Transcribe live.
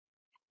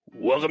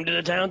Welcome to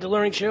the Talented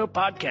Learning Show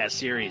podcast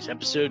series,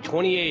 episode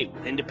 28,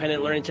 with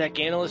independent learning tech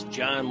analyst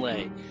John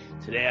Lay.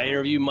 Today I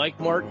interview Mike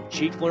Martin,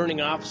 Chief Learning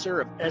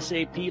Officer of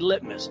SAP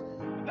Litmus,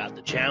 about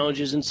the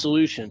challenges and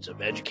solutions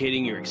of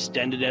educating your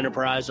extended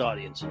enterprise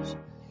audiences.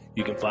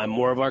 You can find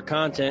more of our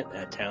content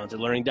at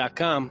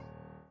talentedlearning.com.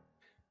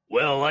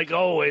 Well, like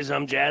always,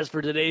 I'm jazzed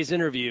for today's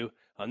interview.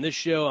 On this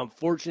show, I'm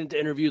fortunate to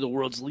interview the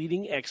world's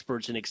leading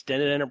experts in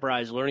extended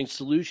enterprise learning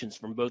solutions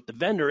from both the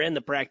vendor and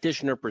the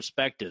practitioner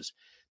perspectives.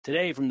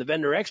 Today, from the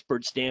vendor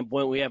expert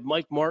standpoint, we have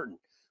Mike Martin,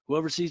 who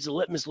oversees the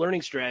Litmus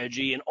learning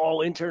strategy and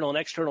all internal and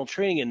external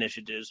training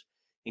initiatives,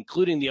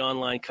 including the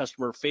online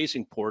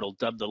customer-facing portal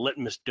dubbed the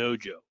Litmus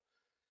Dojo.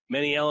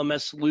 Many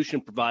LMS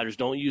solution providers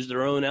don't use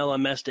their own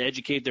LMS to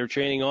educate their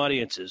training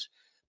audiences,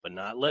 but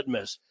not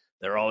Litmus.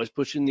 They're always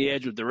pushing the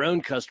edge with their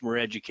own customer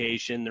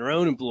education, their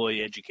own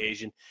employee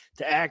education,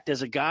 to act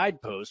as a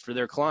guidepost for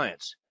their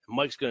clients. And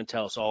Mike's going to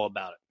tell us all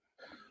about it.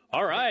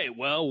 All right.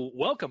 Well,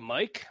 welcome,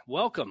 Mike.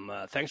 Welcome.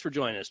 Thanks for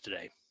joining us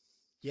today.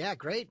 Yeah,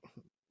 great.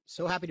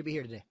 So happy to be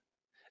here today.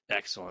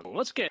 Excellent.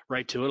 Let's get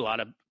right to it. A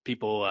lot of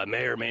people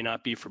may or may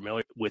not be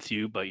familiar with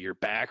you, but your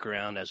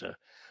background as a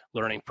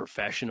learning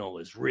professional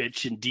is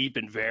rich and deep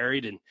and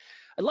varied. And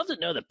I'd love to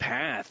know the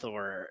path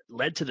or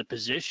led to the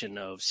position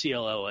of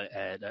CLO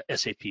at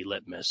SAP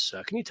Litmus.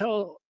 Can you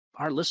tell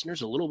our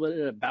listeners a little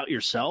bit about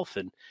yourself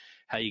and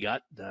how you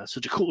got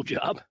such a cool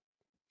job?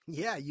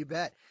 Yeah, you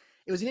bet.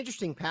 It was an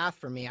interesting path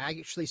for me. I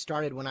actually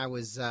started when I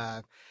was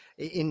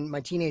in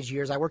my teenage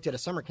years. I worked at a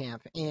summer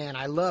camp, and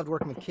I loved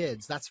working with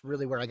kids. That's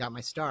really where I got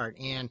my start.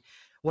 And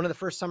one of the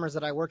first summers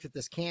that I worked at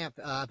this camp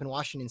up in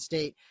Washington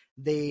State,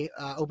 they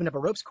opened up a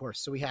ropes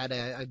course. So we had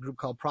a group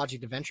called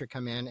Project Adventure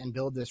come in and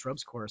build this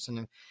ropes course. And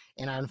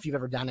I don't know if you've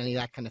ever done any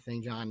of that kind of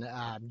thing, John.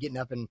 Getting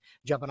up and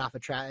jumping off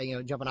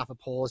of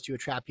poles to a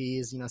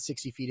trapeze,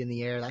 60 feet in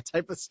the air, that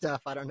type of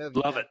stuff. I don't know if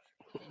you Love it.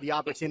 the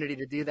opportunity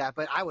to do that,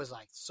 but I was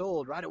like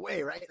sold right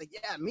away, right? Like,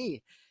 yeah,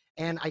 me.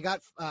 And I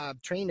got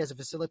trained as a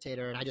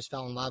facilitator, and I just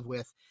fell in love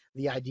with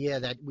the idea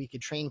that we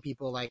could train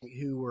people like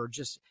who were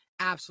just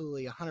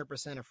absolutely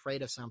 100%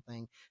 afraid of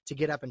something to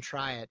get up and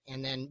try it,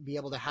 and then be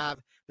able to have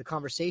the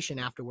conversation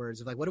afterwards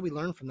of like, what did we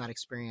learn from that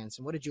experience,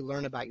 and what did you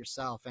learn about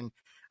yourself? And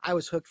I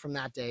was hooked from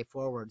that day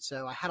forward.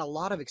 So I had a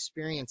lot of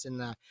experience in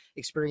the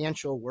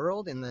experiential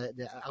world, in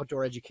the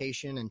outdoor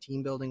education and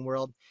team building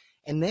world.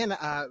 And then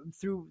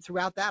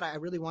throughout that, I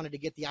really wanted to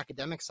get the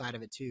academic side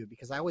of it too,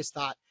 because I always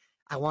thought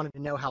I wanted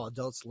to know how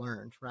adults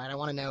learned, right? I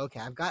want to know,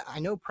 okay, I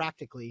know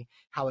practically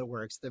how it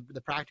works,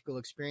 the practical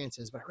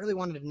experiences, but I really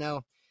wanted to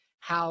know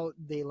how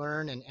they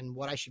learn and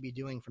what I should be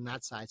doing from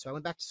that side. So I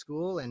went back to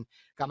school and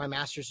got my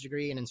master's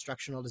degree in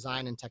instructional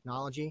design and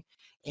technology.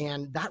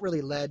 And that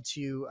really led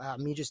to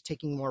me just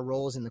taking more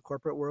roles in the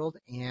corporate world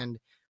and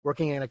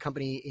working in a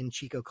company in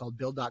Chico called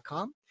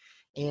Build.com.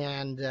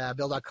 And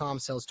Build.com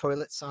sells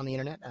toilets on the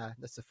internet.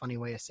 That's a funny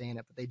way of saying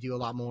it, but they do a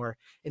lot more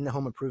in the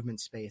home improvement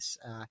space.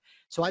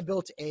 So I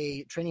built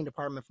a training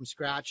department from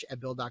scratch at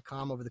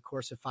Build.com over the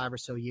course of 5 or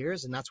so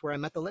years, and that's where I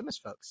met the Litmus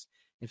folks.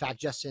 In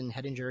fact, Justin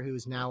Hedinger,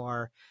 who's now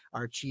our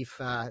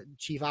chief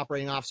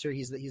operating officer,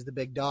 he's the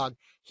big dog.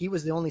 He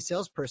was the only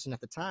salesperson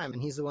at the time,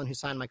 and he's the one who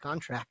signed my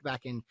contract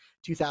back in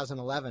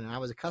 2011. And I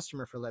was a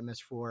customer for Litmus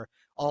for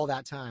all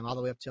that time, all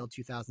the way up till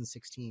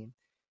 2016.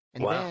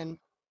 And Wow. then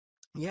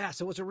yeah,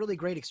 so it was a really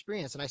great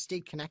experience, and I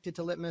stayed connected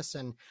to Litmus.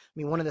 And I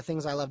mean, one of the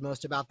things I loved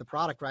most about the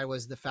product, right,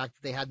 was the fact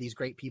that they had these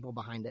great people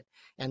behind it,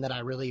 and that I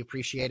really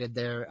appreciated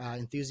their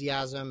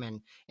enthusiasm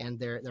and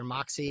their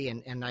moxie,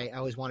 and I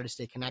always wanted to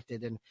stay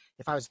connected. And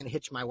if I was going to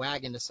hitch my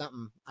wagon to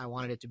something, I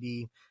wanted it to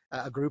be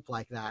a group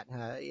like that.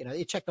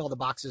 It checked all the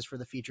boxes for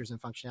the features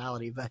and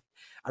functionality, but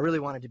I really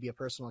wanted to be a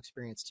personal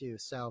experience too.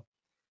 So.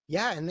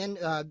 Yeah, and then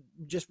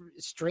just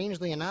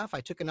strangely enough,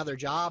 I took another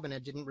job and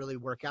it didn't really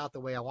work out the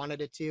way I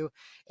wanted it to.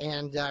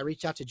 And I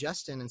reached out to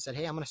Justin and said,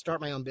 hey, I'm going to start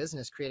my own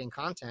business creating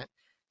content.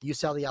 You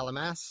sell the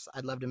LMS.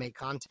 I'd love to make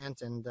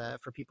content and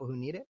for people who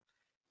need it.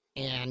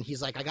 And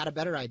he's like, I got a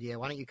better idea.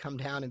 Why don't you come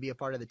down and be a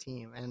part of the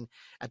team? And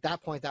at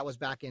that point, that was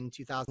back in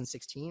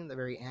 2016, the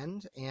very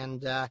end.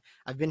 And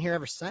I've been here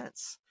ever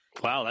since.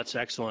 Wow, that's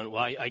excellent.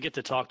 Well, I get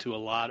to talk to a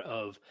lot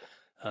of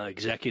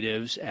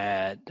executives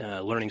at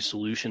learning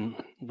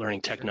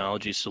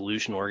technology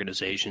solution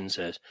organizations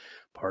as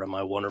part of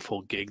my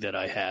wonderful gig that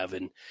I have.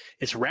 And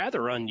it's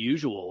rather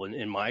unusual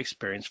in my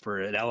experience for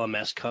an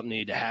LMS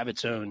company to have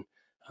its own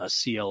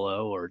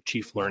CLO or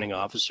chief learning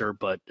officer,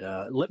 but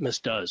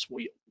Litmus does.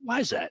 Why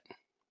is that?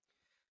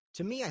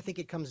 To me, I think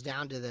it comes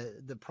down to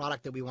the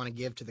product that we want to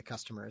give to the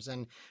customers,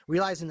 and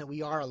realizing that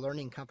we are a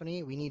learning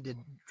company, we need to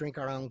drink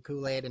our own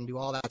Kool-Aid and do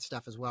all that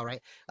stuff as well,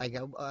 right? Like,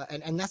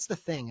 and that's the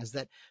thing, is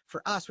that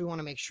for us, we want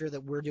to make sure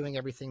that we're doing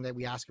everything that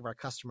we ask of our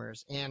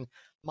customers. And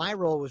my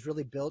role was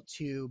really built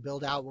to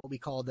build out what we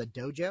call the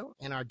dojo,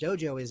 and our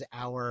dojo is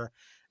our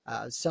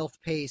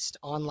self-paced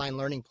online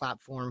learning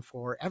platform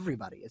for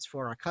everybody. It's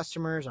for our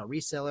customers, our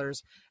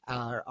resellers,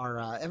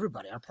 our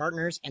everybody, our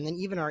partners, and then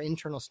even our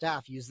internal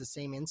staff use the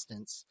same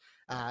instance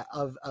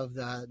of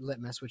the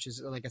Litmos, which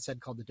is, like I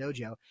said, called the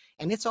Dojo.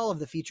 And it's all of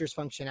the features,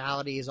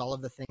 functionalities, all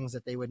of the things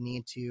that they would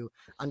need to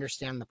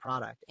understand the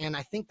product. And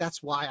I think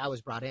that's why I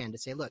was brought in to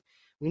say, look,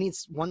 we need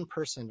one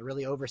person to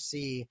really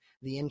oversee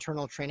the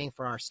internal training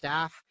for our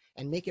staff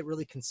and make it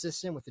really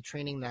consistent with the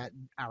training that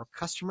our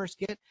customers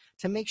get,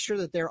 to make sure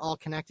that they're all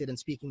connected and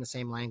speaking the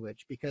same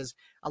language. Because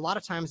a lot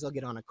of times they'll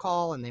get on a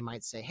call and they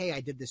might say, hey,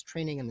 I did this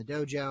training in the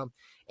dojo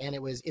and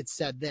it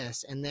said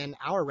this. And then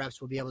our reps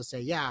will be able to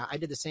say, yeah, I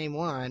did the same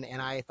one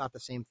and I thought the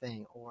same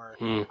thing, or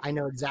I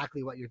know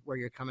exactly where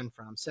you're coming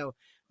from. So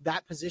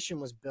that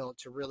position was built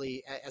to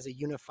really as a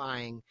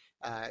unifying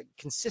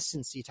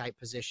consistency type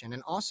position,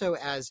 and also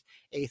as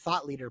a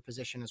thought leader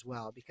position as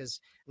well, because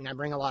I mean, I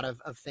bring a lot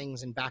of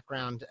things and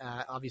background,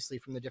 obviously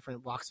from the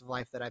different walks of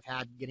life that I've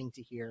had getting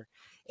to here,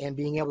 and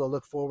being able to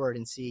look forward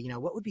and see,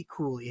 what would be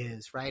cool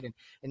is, right?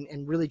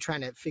 And really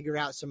trying to figure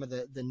out some of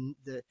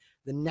the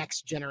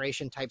next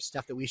generation type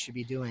stuff that we should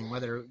be doing,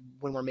 whether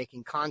when we're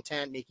making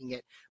content, making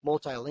it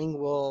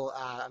multilingual,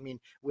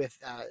 with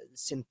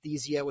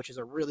Synthesia, which is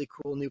a really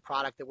cool new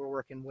product that we're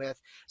working with,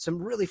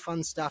 some really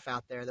fun stuff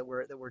out there that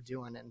we're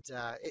doing. And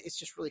it's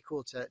just really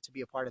cool to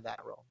be a part of that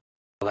role.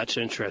 Well, that's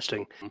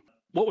interesting.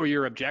 What were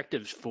your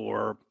objectives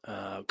for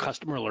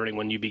customer learning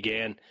when you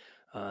began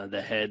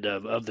the head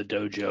of the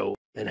dojo,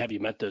 and have you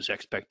met those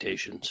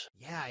expectations?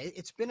 Yeah,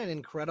 it's been an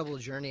incredible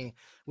journey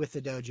with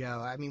the dojo.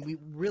 I mean, we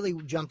really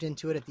jumped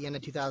into it at the end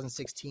of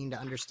 2016 to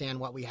understand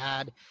what we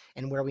had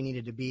and where we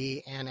needed to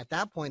be. And at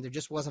that point, there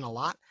just wasn't a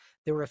lot.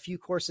 There were a few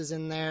courses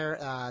in there.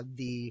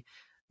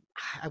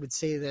 I would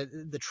say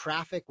that the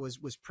traffic was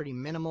pretty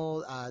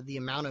minimal. The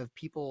amount of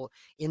people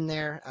in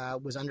there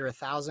was under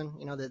 1,000.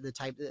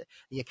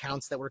 The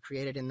accounts that were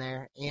created in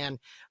there. And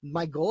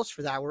my goals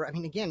for that were,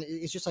 again,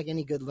 it's just like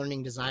any good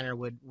learning designer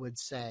would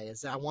say,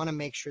 is that I want to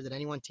make sure that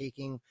anyone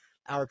taking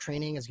our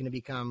training is going to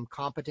become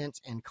competent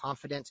and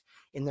confident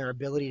in their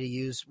ability to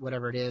use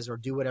whatever it is or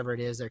do whatever it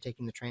is they're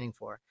taking the training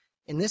for.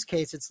 In this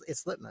case,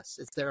 it's Litmos.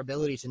 It's their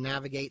ability to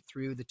navigate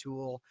through the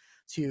tool,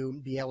 to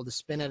be able to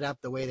spin it up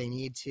the way they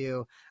need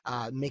to,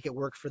 make it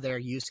work for their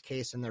use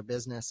case and their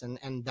business,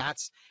 and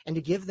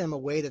to give them a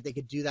way that they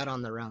could do that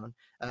on their own,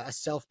 a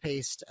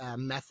self-paced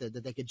method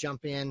that they could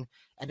jump in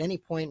at any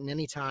point and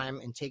any time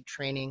and take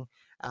training,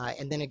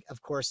 and then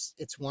of course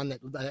it's one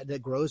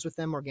that grows with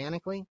them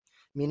organically.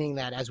 Meaning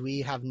that as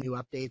we have new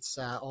updates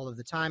all of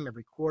the time,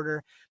 every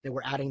quarter, that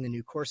we're adding the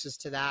new courses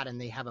to that, and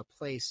they have a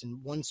place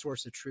and one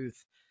source of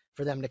truth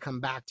for them to come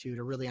back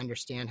to really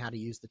understand how to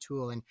use the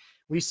tool. And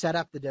we set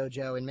up the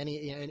dojo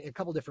in a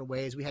couple different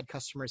ways. We had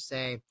customers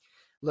say,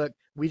 look,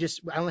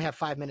 I only have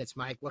 5 minutes,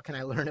 Mike. What can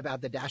I learn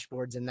about the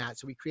dashboards and that?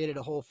 So we created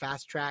a whole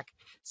fast track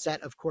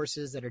set of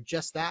courses that are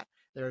just that.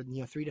 They're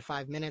 3 to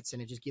 5 minutes,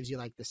 and it just gives you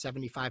like the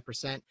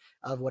 75%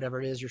 of whatever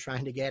it is you're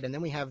trying to get. And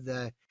then we have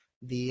the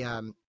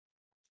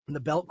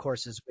belt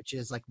courses, which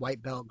is like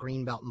white belt,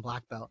 green belt, and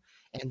black belt.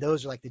 And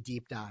those are like the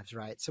deep dives,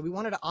 right? So we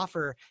wanted to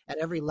offer at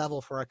every level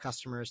for our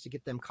customers to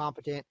get them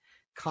competent,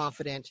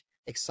 confident,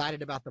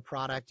 excited about the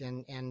product,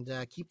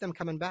 and keep them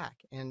coming back.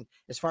 And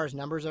as far as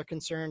numbers are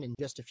concerned, in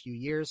just a few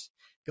years,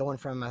 going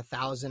from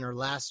 1,000 or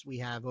less, we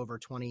have over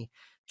 20K.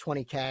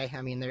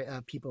 There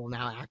are people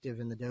now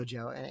active in the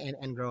dojo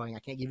and growing. I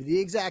can't give you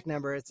the exact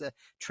number. It's a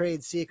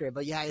trade secret,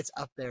 but yeah, it's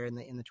up there in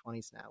the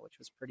 20s now, which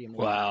was pretty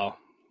amazing.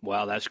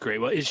 Wow, that's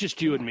great. Well, it's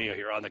just you and me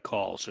here on the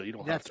call, so you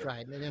don't have to. That's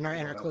right, and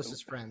our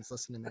closest friends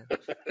listening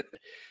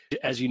in.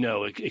 As you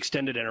know,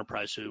 extended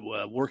enterprise,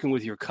 so working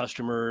with your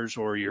customers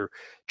or your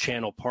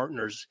channel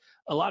partners,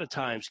 a lot of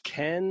times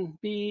can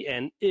be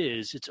and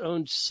is its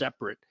own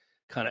separate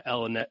kind of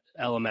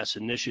LMS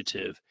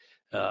initiative.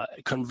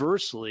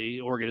 Conversely,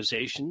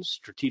 organizations,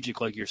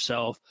 strategic like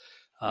yourself,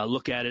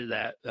 look at it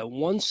that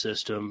one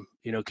system,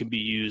 can be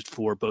used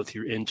for both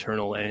your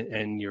internal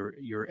and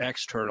your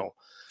external.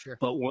 Sure.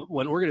 But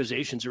when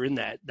organizations are in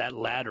that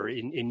ladder,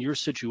 in your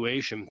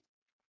situation,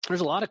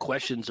 there's a lot of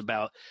questions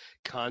about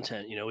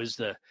content.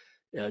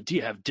 Do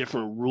you have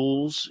different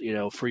rules,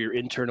 for your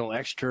internal,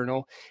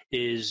 external?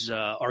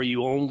 Are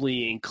you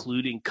only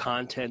including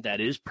content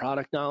that is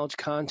product knowledge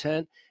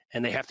content,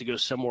 and they have to go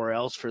somewhere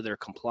else for their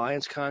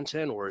compliance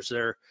content, or is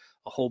there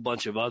a whole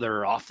bunch of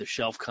other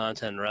off-the-shelf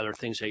content or other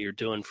things that you're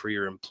doing for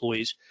your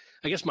employees?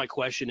 I guess my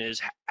question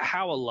is,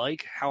 how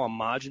alike, how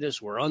homogenous,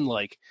 or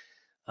unlike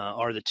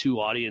are the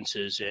two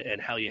audiences, and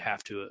how you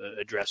have to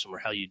address them, or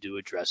how you do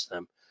address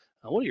them?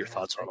 What are your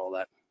thoughts on all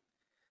that?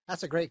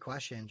 That's a great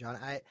question, John.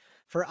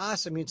 For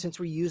us, since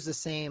we use the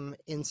same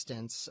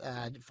instance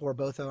for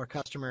both our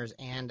customers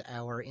and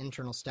our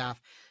internal staff,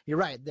 you're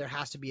right. There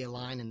has to be a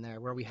line in there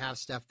where we have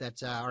stuff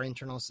that our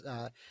internal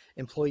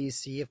employees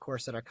see, of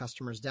course, that our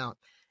customers don't.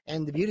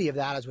 And the beauty of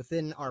that is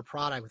within our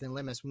product, within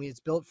Litmos,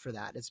 it's built for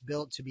that. It's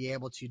built to be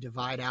able to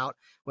divide out,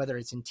 whether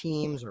it's in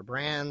teams or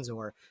brands,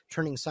 or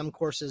turning some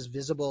courses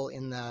visible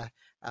in the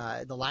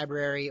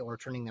library, or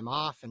turning them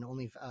off and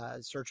only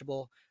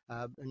searchable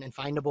and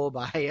findable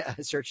by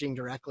searching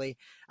directly.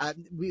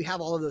 We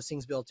have all of those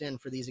things built in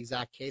for these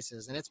exact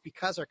cases, and it's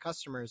because our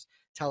customers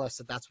tell us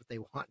that that's what they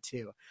want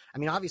to. I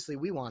mean, obviously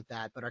we want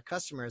that, but our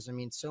customers, I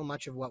mean, so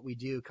much of what we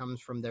do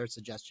comes from their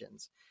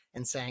suggestions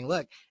and saying,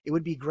 look, it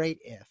would be great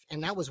if,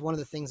 and that was one of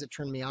the things that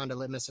turned me on to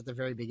Litmus at the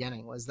very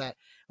beginning, was that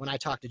when I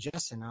talked to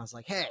Justin, I was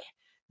like, hey,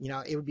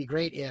 it would be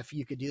great if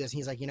you could do this. And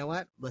he's like, you know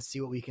what? Let's see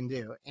what we can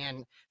do.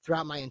 And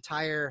throughout my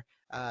entire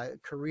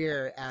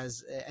career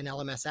as an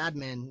LMS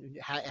admin,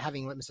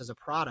 having Litmus as a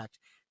product,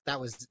 that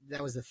was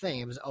the thing.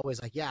 It was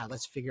always like, yeah,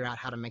 let's figure out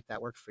how to make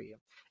that work for you.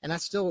 And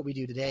that's still what we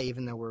do today,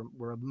 even though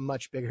we're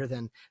much bigger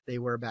than they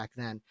were back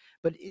then.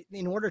 But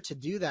in order to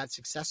do that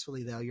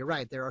successfully, though, you're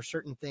right. There are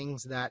certain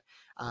things that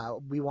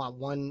we want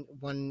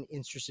one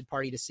interested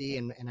party to see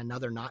and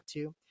another not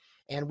to.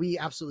 And we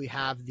absolutely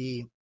have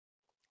the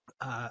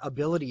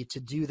ability to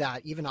do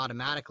that even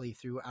automatically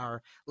through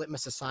our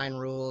Litmus assign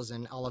rules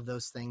and all of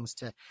those things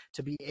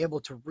to be able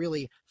to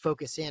really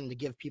focus in to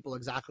give people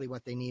exactly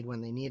what they need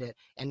when they need it,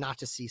 and not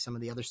to see some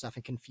of the other stuff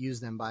and confuse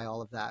them by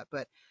all of that.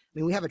 But I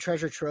mean, we have a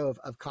treasure trove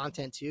of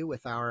content too,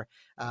 with our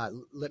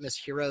Litmus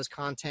Heroes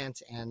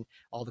content and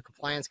all the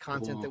compliance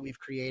content that we've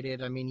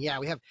created. I mean, yeah,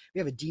 we have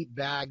a deep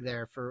bag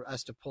there for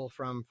us to pull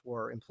from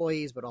for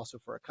employees, but also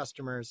for our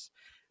customers.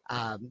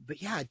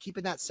 But yeah,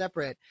 keeping that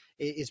separate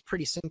is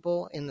pretty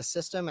simple in the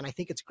system, and I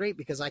think it's great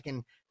because I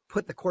can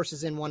put the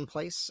courses in one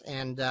place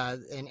and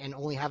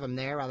only have them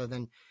there, rather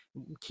than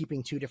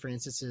keeping two different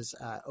instances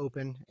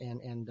open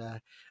and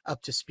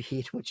up to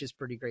speed, which is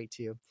pretty great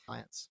too.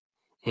 Clients.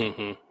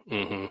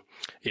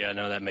 Yeah,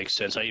 no, that makes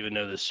sense. I even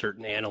know this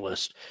certain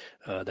analyst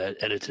that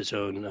edits his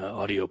own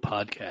audio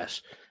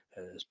podcast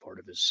as part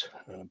of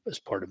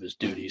his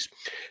duties.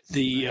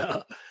 The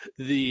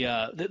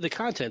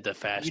content, the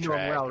fast track. You know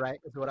him well, right?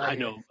 Is what I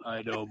know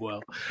him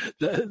well.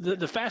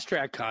 The fast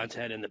track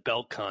content and the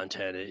belt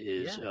content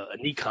is a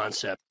neat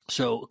concept.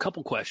 So a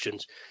couple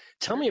questions.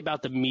 Tell me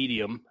about the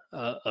medium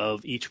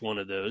of each one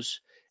of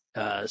those.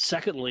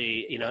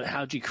 Secondly,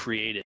 how'd you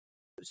create it?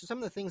 So some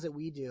of the things that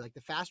we do, like the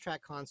fast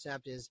track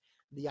concept, is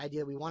the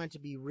idea we want it to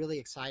be really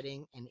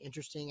exciting and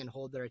interesting and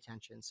hold their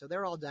attention. So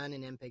they're all done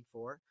in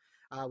MPEG-4.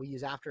 We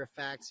use After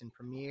Effects and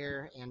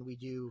Premiere, and we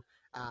do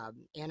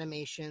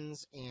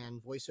animations,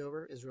 and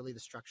voiceover is really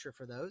the structure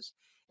for those.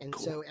 And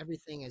Cool. So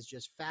everything is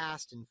just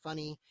fast and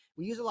funny.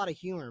 We use a lot of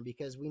humor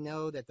because we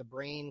know that the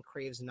brain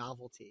craves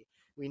novelty.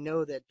 We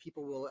know that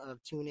people will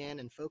tune in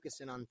and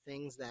focus in on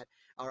things that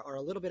are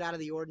a little bit out of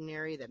the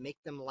ordinary, that make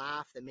them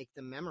laugh, that make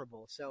them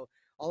memorable. So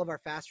all of our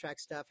fast track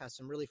stuff has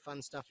some really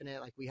fun stuff in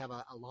it. Like we have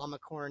a llama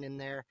corn in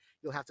there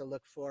you'll have to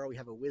look for. We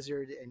have a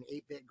wizard in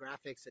 8-bit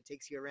graphics that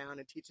takes you around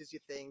and teaches you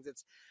things.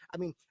 I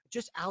mean,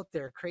 just out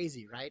there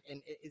crazy, right?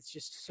 And it's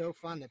just so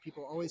fun that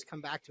people always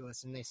come back to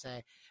us and they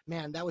say,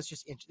 man, that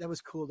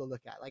was cool to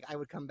look at. Like I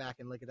would come back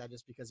and look at that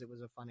just because it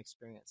was a fun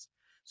experience.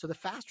 So the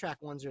fast track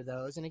ones are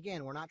those. And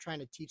again, we're not trying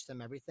to teach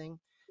them everything.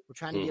 We're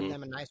trying to give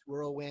them a nice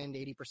whirlwind,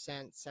 80%,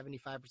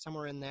 75%,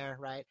 somewhere in there,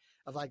 right?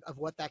 Of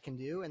what that can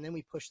do. And then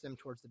we push them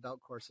towards the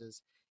belt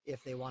courses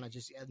if they want to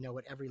just know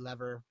what every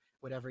lever,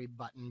 what every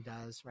button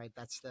does, right?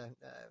 That's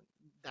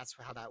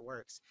how that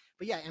works.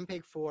 But yeah,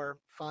 MPEG-4,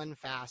 fun,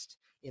 fast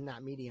in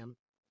that medium.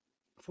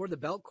 For the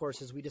belt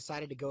courses, we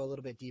decided to go a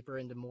little bit deeper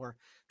into more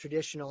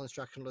traditional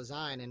instructional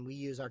design, and we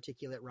use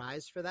Articulate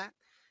Rise for that.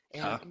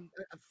 And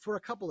for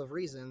a couple of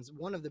reasons.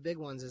 One of the big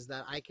ones is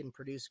that I can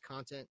produce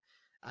content,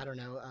 I don't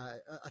know,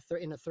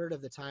 in a third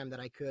of the time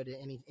that I could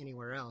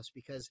anywhere else,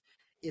 because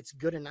it's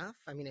good enough.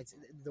 I mean, it's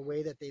the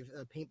way that they've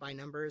paint by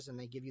numbers and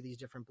they give you these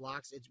different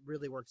blocks. It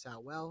really works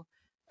out well.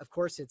 Of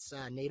course, it's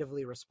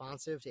natively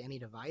responsive to any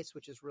device,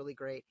 which is really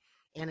great.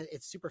 And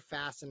it's super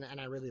fast, and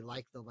I really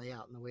like the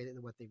layout and the way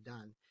that what they've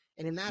done.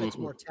 And in that, it's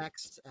more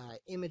text,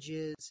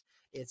 images,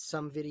 it's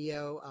some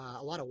video,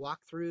 a lot of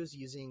walkthroughs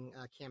using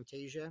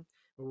Camtasia,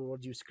 where we'll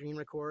do screen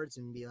records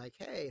and be like,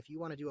 hey, if you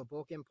want to do a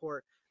bulk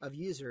import of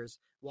users,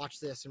 watch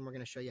this, and we're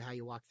going to show you how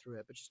you walk through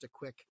it. But just a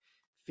quick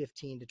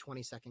 15 to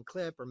 20-second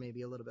clip, or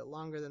maybe a little bit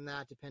longer than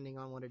that, depending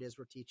on what it is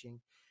we're teaching.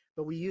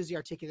 But we use the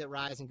Articulate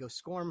Rise and go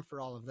SCORM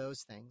for all of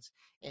those things,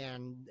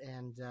 and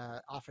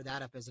offer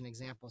that up as an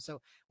example.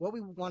 So what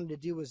we wanted to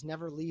do was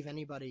never leave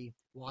anybody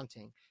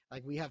wanting.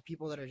 Like we have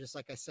people that are just,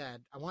 like I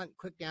said, I want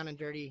quick, down and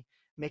dirty,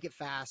 make it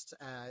fast,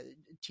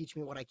 teach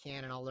me what I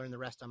can, and I'll learn the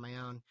rest on my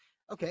own.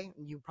 Okay,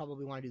 you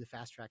probably want to do the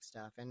fast track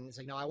stuff. And it's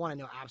like, no, I want to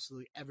know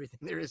absolutely everything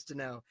there is to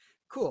know.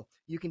 Cool,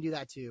 you can do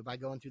that too by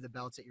going through the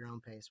belts at your own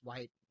pace,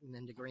 white and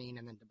then to green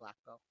and then to black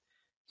belt.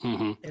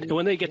 And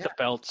when they get the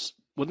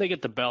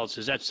belts,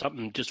 is that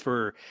something just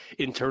for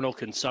internal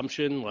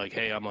consumption? Like,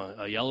 hey, I'm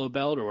a yellow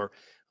belt,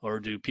 or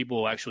do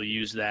people actually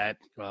use that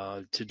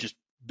to just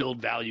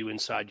build value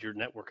inside your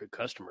network of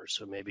customers?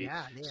 So maybe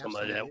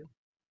somebody that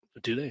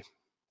do they?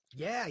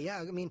 Yeah.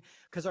 I mean,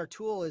 because our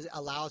tool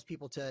allows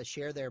people to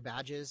share their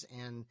badges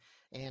and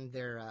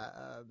their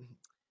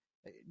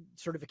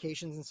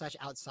certifications and such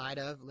outside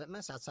of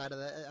Litmus, outside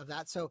of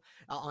that. So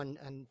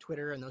on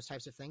Twitter and those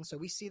types of things. So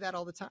we see that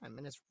all the time,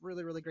 and it's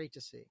really, really great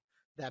to see.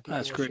 that people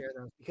That's will great. share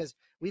those because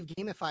we've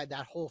gamified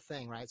that whole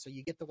thing, right? So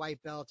you get the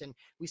white belt, and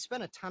we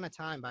spent a ton of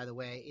time, by the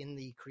way, in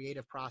the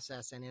creative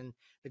process and in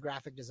the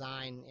graphic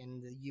design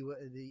and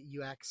the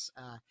UX,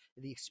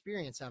 the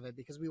experience of it,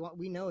 because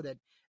we know that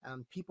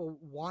people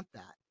want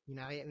that.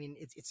 I mean,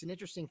 it's an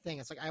interesting thing.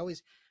 It's like I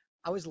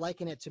always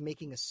liken it to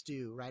making a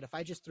stew, right? If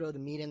I just throw the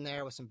meat in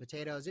there with some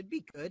potatoes, it'd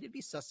be good. It'd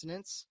be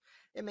sustenance.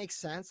 It makes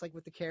sense. Like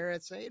with the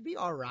carrots, it'd be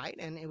all right,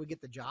 and it would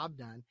get the job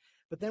done.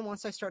 But then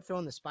once I start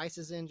throwing the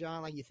spices in,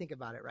 John, like you think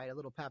about it, right? A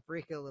little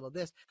paprika, a little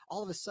this,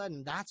 all of a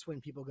sudden, that's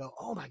when people go,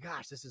 "Oh my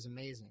gosh, this is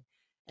amazing."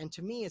 And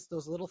to me, it's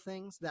those little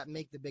things that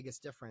make the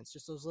biggest difference.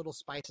 Just those little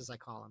spices, I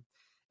call them,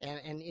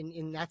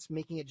 and that's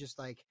making it just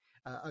like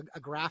a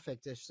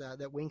graphic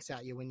that winks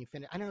at you when you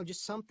finish. I don't know,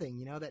 just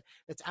something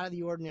that's out of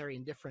the ordinary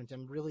and different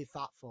and really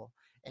thoughtful.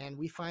 And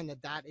we find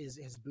that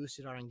has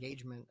boosted our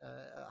engagement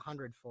a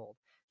hundredfold.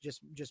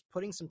 Just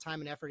putting some time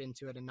and effort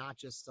into it, and not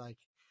just like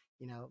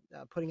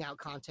putting out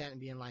content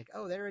and being like,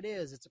 oh, there it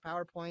is, it's a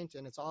PowerPoint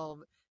and it's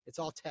all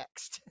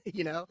text,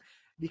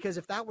 because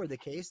if that were the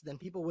case, then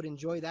people would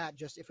enjoy that.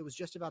 Just if it was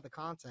just about the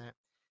content,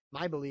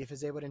 my belief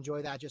is they would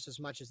enjoy that just as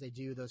much as they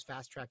do those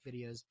fast track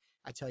videos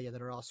I tell you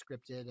that are all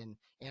scripted and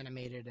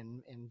animated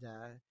and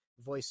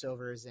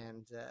voiceovers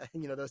and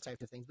those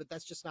types of things. But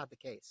that's just not the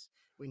case.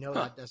 We know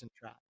Huh. that doesn't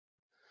track.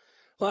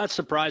 Well, that's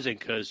surprising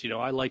because,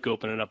 I like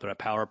opening up in a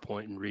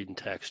PowerPoint and reading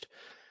text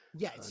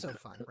Yeah, it's so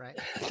fun, right?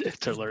 to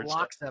Just learn stuff.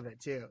 blocks of it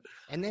too,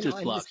 and then Just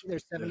and blocks.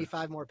 there's Yeah.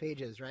 75 more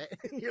pages, right?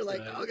 And you're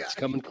like, oh It's gosh.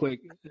 coming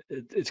quick.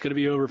 It's going to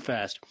be over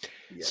fast.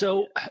 Yeah,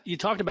 So yeah. you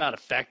talked about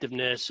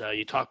effectiveness.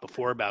 You talked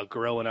before about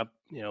growing up,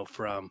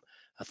 from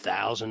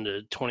 1,000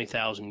 to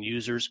 20,000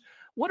 users.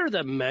 What are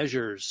the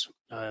measures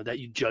that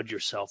you judge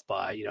yourself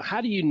by? How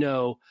do you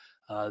know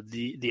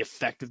the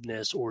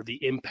effectiveness or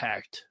the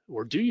impact,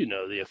 or do you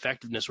know the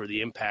effectiveness or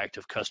the impact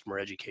of customer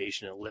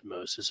education at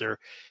Litmos?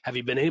 Have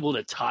you been able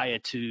to tie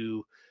it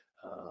to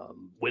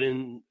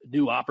winning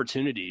new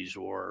opportunities,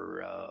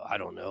 or I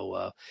don't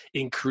know,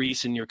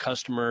 increase in your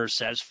customer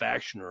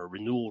satisfaction or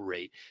renewal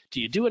rate?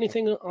 Do you do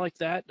anything like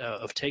that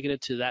of taking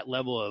it to that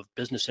level of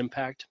business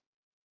impact?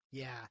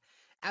 Yeah,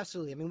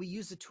 absolutely. I mean, we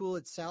use the tool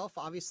itself,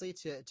 obviously,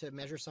 to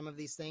measure some of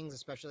these things,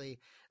 especially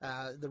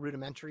the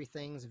rudimentary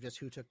things of just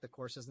who took the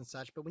courses and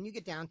such. But when you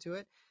get down to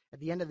it, at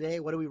the end of the day,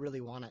 what do we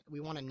really want?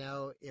 We want to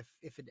know if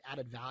it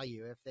added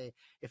value,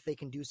 if they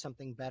can do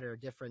something better,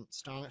 different,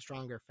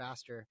 stronger,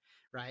 faster,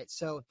 right?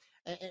 So,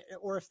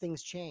 or if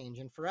things change.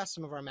 And for us,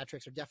 some of our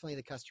metrics are definitely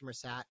the customer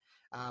sat.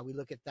 We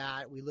look at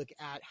that. We look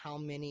at how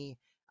many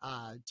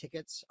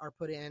tickets are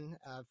put in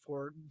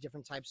for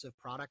different types of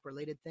product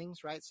related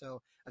things, right?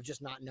 So of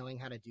just not knowing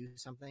how to do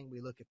something, we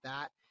look at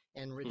that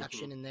and Hmm.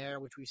 reduction in there,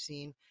 which we've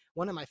seen.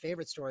 One of my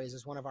favorite stories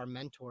is one of our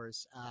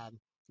mentors.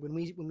 When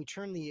we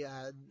turn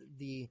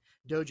the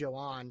dojo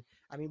on,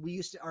 I mean, we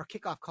used to, our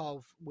kickoff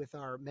call with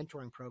our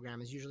mentoring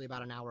program is usually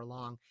about an hour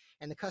long,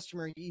 and the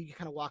customer, you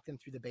kind of walk them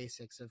through the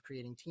basics of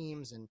creating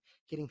teams and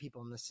getting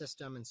people in the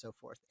system and so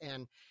forth.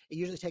 And it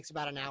usually takes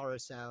about an hour or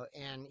so.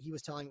 And he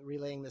was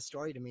relaying this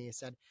story to me. He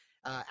said,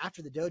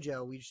 after the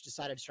dojo, we just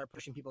decided to start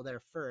pushing people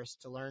there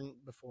first to learn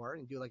before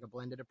and do like a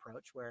blended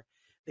approach where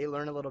they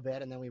learn a little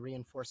bit and then we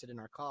reinforce it in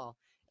our call.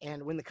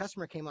 And when the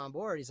customer came on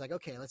board, he's like,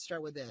 okay, let's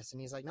start with this.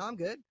 And he's like, no, I'm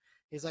good.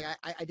 He's like,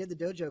 I did the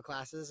dojo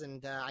classes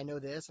and I know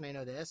this and I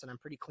know this and I'm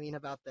pretty clean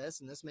about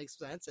this and this makes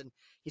sense. And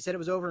he said it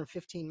was over in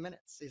 15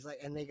 minutes. He's like,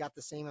 and they got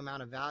the same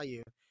amount of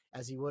value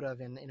as he would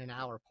have in an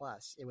hour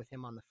plus with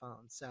him on the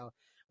phone. So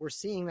we're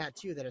seeing that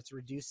too, that it's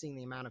reducing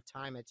the amount of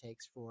time it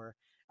takes for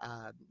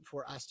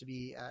us to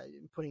be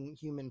putting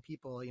human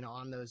people,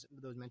 on those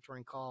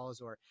mentoring calls,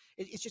 or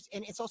it's just,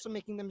 and it's also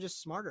making them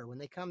just smarter when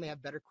they come. They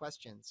have better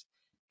questions.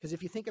 Because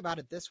if you think about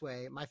it this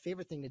way, my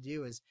favorite thing to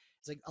do is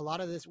it's like a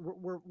lot of this.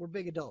 We're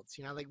big adults,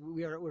 like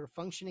we're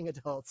functioning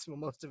adults, well,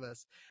 most of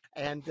us,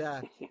 and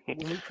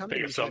when we come to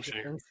Big these types of assumption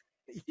here. things,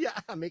 yeah,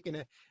 I'm making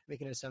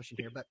an assumption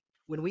here, but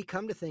when we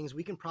come to things,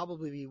 we can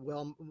probably be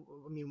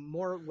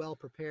more well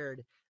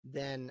prepared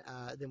than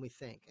we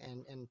think.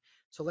 And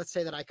so let's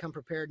say that I come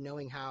prepared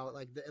knowing how,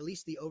 like at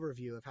least the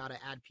overview of how to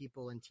add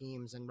people and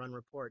teams and run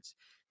reports.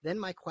 Then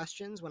my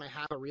questions, when I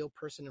have a real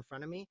person in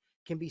front of me,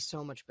 can be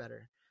so much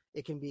better.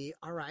 It can be,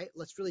 all right,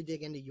 let's really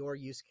dig into your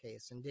use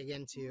case and dig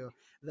into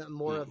the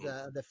more of Hmm.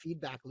 the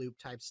feedback loop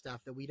type stuff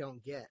that we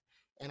don't get.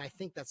 And I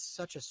think that's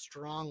such a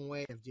strong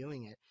way of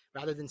doing it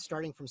rather than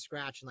starting from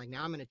scratch and like,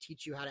 now I'm going to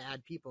teach you how to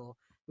add people.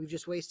 We've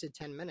just wasted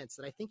 10 minutes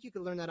that I think you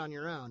could learn that on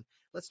your own.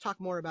 Let's talk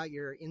more about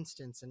your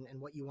instance and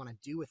what you want to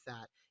do with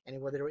that,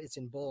 and whether it's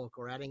in bulk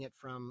or adding it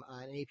from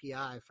an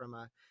API from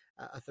a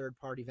third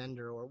party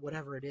vendor or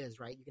whatever it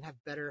is, right? You can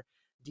have better,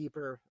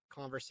 deeper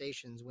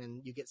conversations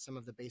when you get some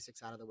of the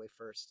basics out of the way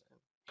first.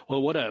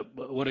 Well,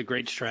 what a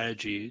great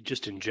strategy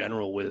just in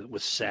general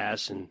with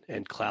SaaS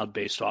and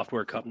cloud-based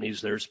software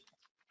companies. There's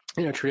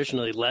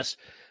traditionally less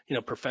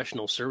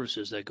professional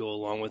services that go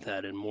along with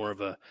that, and more of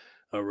a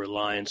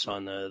reliance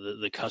on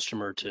the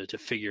customer to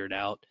figure it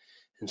out.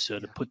 And so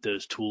to Yeah. put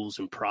those tools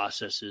and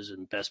processes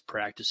and best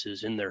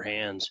practices in their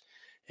hands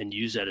and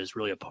use that as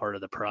really a part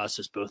of the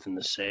process, both in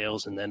the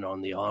sales and then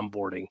on the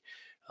onboarding,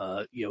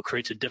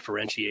 creates a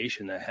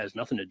differentiation that has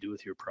nothing to do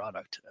with your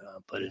product,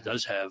 but it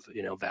does have,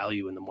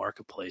 value in the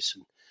marketplace.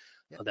 And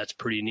that's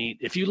pretty neat.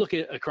 If you look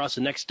at across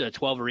the next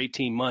 12 or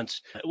 18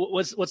 months,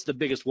 what's the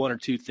biggest one or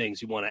two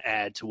things you want to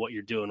add to what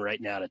you're doing right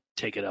now to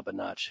take it up a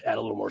notch, add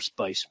a little more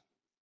spice?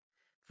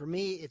 For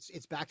me,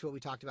 it's back to what we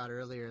talked about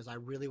earlier, is I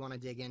really want to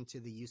dig into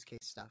the use case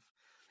stuff.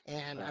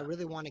 And I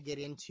really want to get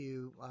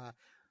into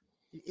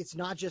it's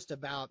not just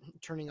about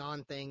turning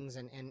on things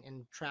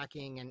and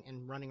tracking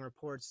and running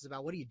reports. It's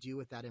about what do you do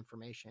with that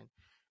information.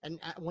 And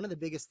one of the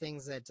biggest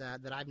things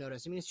that I've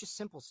noticed, it's just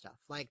simple stuff.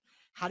 Like,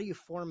 how do you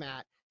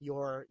format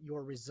your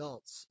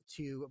results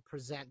to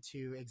present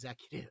to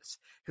executives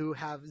who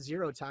have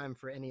zero time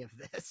for any of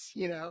this?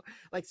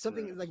 Like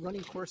something like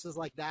running courses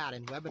like that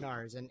and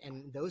webinars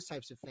and those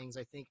types of things,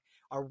 I think,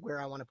 are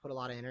where I want to put a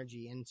lot of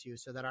energy into,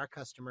 so that our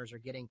customers are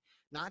getting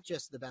not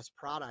just the best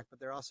product, but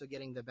they're also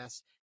getting the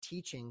best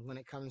teaching when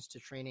it comes to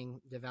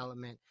training,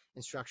 development,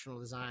 instructional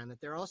design,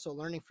 that they're also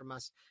learning from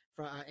us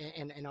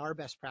and our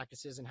best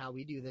practices and how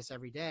we do this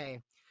every day.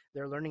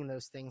 They're learning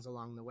those things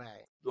along the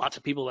way. Lots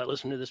of people that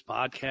listen to this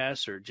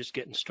podcast are just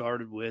getting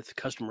started with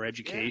customer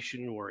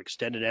education or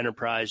extended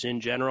enterprise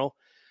in general.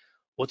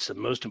 What's the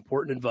most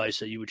important advice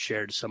that you would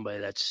share to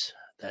somebody that's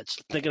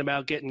thinking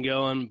about getting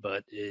going,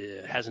 but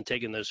hasn't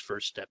taken those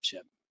first steps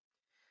yet?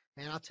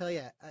 Man, I'll tell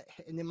you,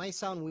 and it might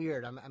sound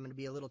weird. I'm going to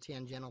be a little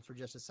tangential for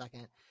just a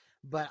second,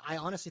 but I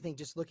honestly think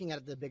just looking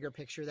at the bigger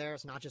picture there,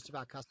 it's not just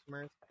about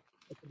customers.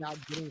 It's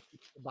about getting people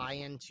to buy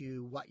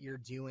into what you're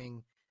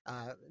doing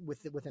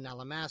with an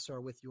LMS or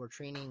with your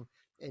training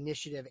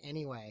initiative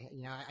anyway.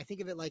 I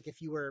think of it like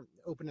if you were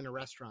opening a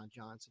restaurant,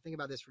 John. So think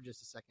about this for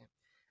just a second.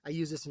 I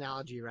use this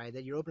analogy, right?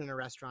 That you're opening a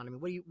restaurant.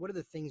 What are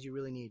the things you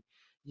really need?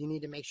 You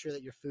need to make sure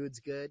that your food's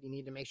good. You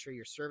need to make sure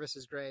your service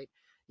is great.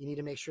 You need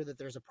to make sure that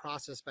there's a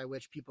process by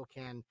which people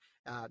can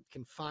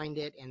find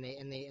it and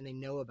they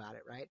know about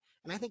it, right?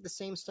 And I think the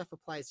same stuff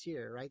applies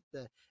here, right?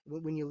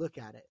 When you look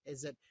at it,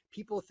 is that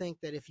people think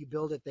that if you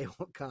build it, they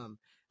won't come.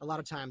 A lot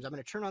of times, I'm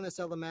going to turn on this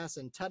LMS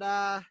and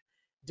ta-da,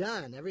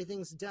 done.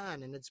 Everything's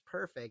done and it's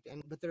perfect.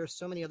 But there are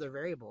so many other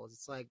variables.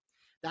 It's like,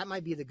 that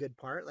might be the good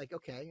part. Like,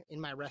 okay,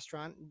 in my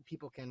restaurant,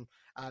 people can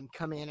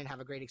come in and have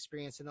a great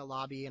experience in the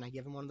lobby, and I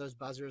give them one of those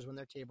buzzers when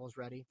their table's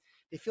ready.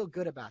 They feel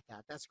good about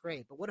that. That's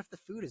great. But what if the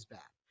food is bad?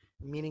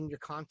 Meaning your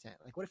content.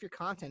 Like, what if your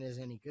content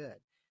isn't any good?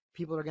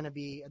 People are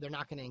they're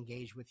not going to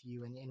engage with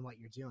you in what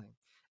you're doing.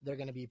 They're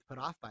going to be put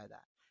off by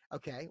that.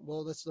 Okay,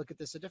 well, let's look at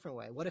this a different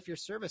way. What if your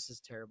service is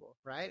terrible,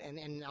 right?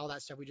 And all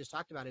that stuff we just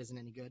talked about isn't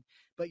any good,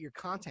 but your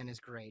content is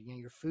great.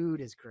 Your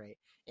food is great,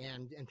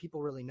 and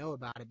people really know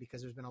about it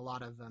because there's been a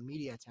lot of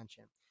media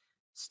attention.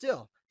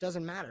 Still,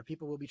 doesn't matter.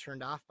 People will be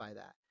turned off by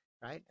that,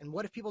 right? And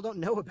what if people don't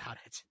know about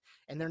it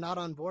and they're not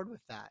on board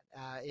with that,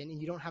 and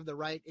you don't have the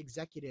right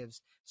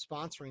executives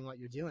sponsoring what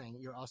you're doing?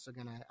 You're also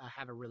going to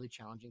have a really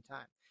challenging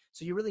time.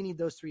 So you really need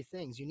those three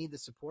things. You need the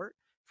support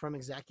from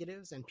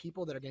executives and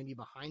people that are going to be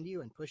behind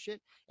you and push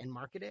it and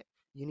market it.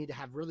 You need to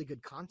have really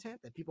good content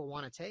that people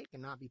want to take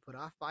and not be put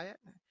off by it,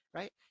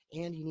 right?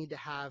 And you need to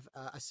have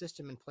a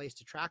system in place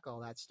to track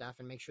all that stuff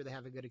and make sure they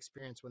have a good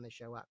experience when they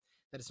show up,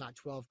 that it's not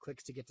 12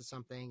 clicks to get to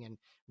something and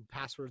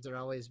passwords are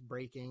always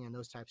breaking and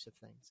those types of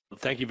things. Well,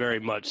 thank you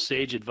very much.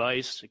 Sage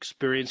advice,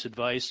 experience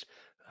advice.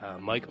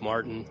 Mike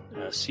Martin,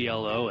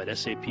 CLO at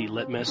SAP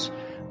Litmus.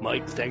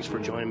 Mike, thanks for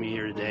joining me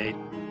here today.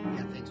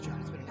 Yeah, thanks, John.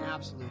 It's been an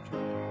absolute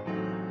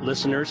joy.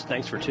 Listeners,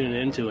 thanks for tuning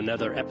in to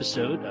another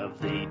episode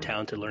of the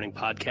Talented Learning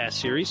Podcast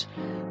series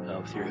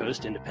with your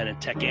host,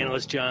 independent tech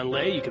analyst John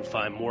Lay. You can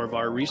find more of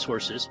our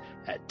resources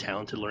at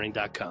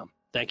talentedlearning.com.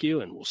 Thank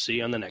you, and we'll see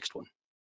you on the next one.